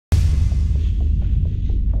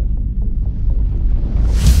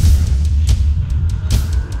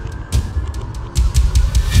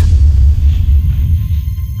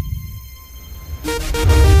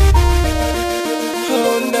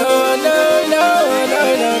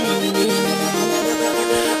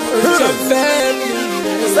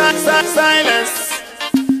Silence.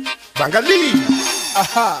 Bangali.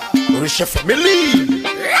 Aha. Oritse Femi.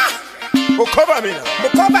 Kokomaster.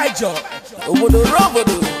 Dbanj. Obodo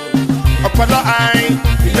robodo. Upon eye.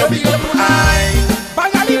 You be open eye.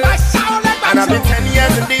 Bangali my sound like And I've been 10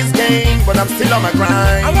 years in this game, but I'm still on my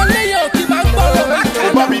grind. I want lay keep on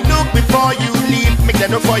Oh, Bobby, look before you leave. Make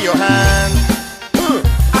them know for your hand.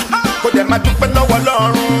 Put them at the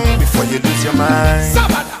before you lose your mind.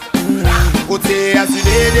 Ote as you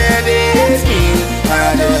hate me,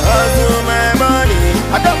 I dey hustle my money.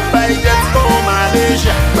 I don't buy jet for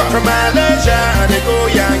Malaysia. From Malaysia, I dey go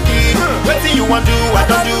Yankee. Wetin you want do, I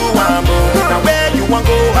don't do one more. Now where you want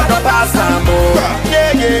go, I don't pass some more.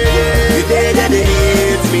 Yeah, yeah, yeah. You they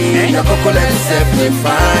hate me. The cocoa let self they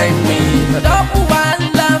find me. Double one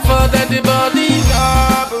love for the body.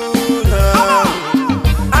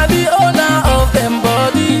 I'm the owner of them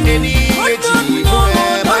body.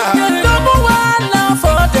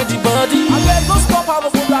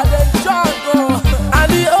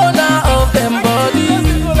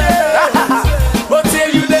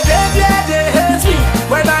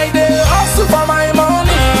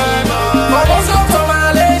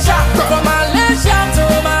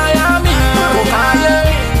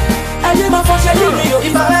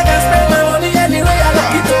 If I like, I spend my money anyway, I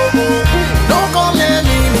like it all. Don't come near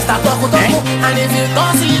me, Mr. Toku. And if you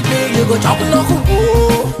don't see me, you go chop no kuku.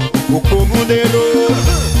 Kokomaster,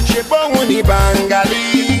 ṣe bọ́hùn ní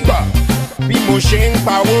Bangali. Bí mo ṣe ń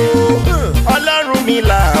pawó, Ọlọ́run mi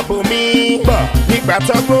làbò mi. Nígbà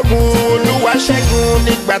tó gbógun, Olúwa ṣẹ́gun.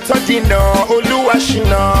 Nígbà tó dínà, Olúwa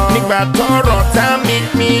ṣìnà. Nígbà tó rọ̀ tá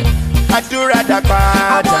mi, àdúrà dá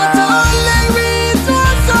padà. Àwọn tó lè rí tó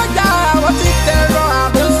sọ́jà, wọ́n ti tẹ̀rọ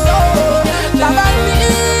àbúrò. Bàbá ní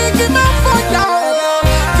kí n má fọjà o,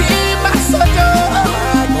 kí n má sọ́jà o.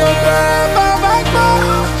 Mo gbà bàbá gbọ́,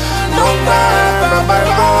 mo gbà bàbá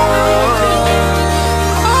gbọ́.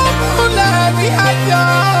 Ọkùnrin bí àjọ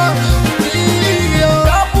bí o.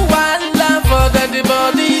 Double one love for the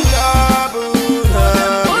body.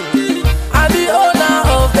 I'm the owner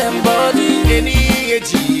of them body. Ẹni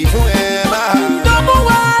èjì fún ẹ máa. Double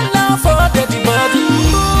one love for the body.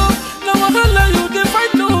 No wahala you dey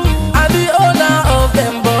fight no. I'm the owner of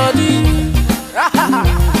them body.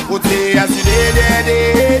 Ote as you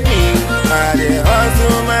hate me, I dey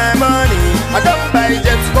hustle my money. I don't buy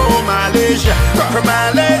jets for Malaysia. From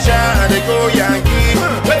Malaysia, I dey go Yankee.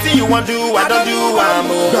 Wetin you want do, I don't do one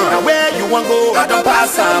more. Now where you want go, I don't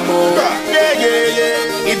pass some more. Yeah, yeah,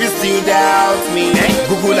 yeah. If you still doubt me,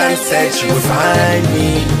 Google and search, you will find me.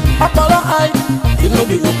 Apollo eye, you know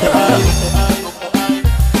the look eye.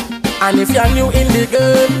 And if you're new in the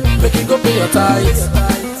game, make you go pay your tithes.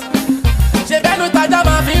 Ṣé bẹ́ẹ̀ni tajà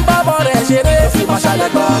máa fi ń bọ́bọ̀ rẹ̀ ṣeré fi máa ṣàlẹ̀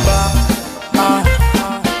gbàgbà.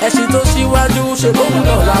 Ẹṣin tó ṣíwájú ṣe bóun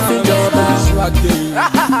náà la fi jọba.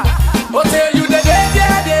 Ó tẹ you dey dey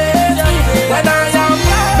when I am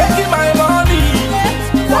making my money.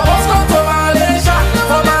 From Moscow to Malaysia,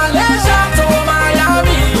 from Malaysia to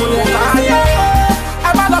Miami.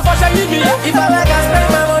 Ẹ má lọ fọṣẹ yí mi. If I like, I spend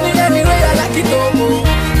my money anyway, I like it all.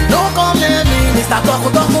 Don't come near me, Mr. Toku.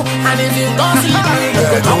 And if you don't see me, you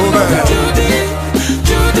go talk to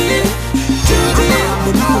Judy.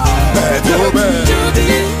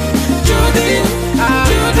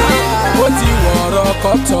 What you want to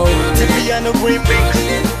cut out? The piano bring me.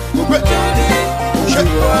 Cut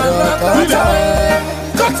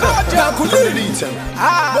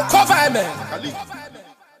out,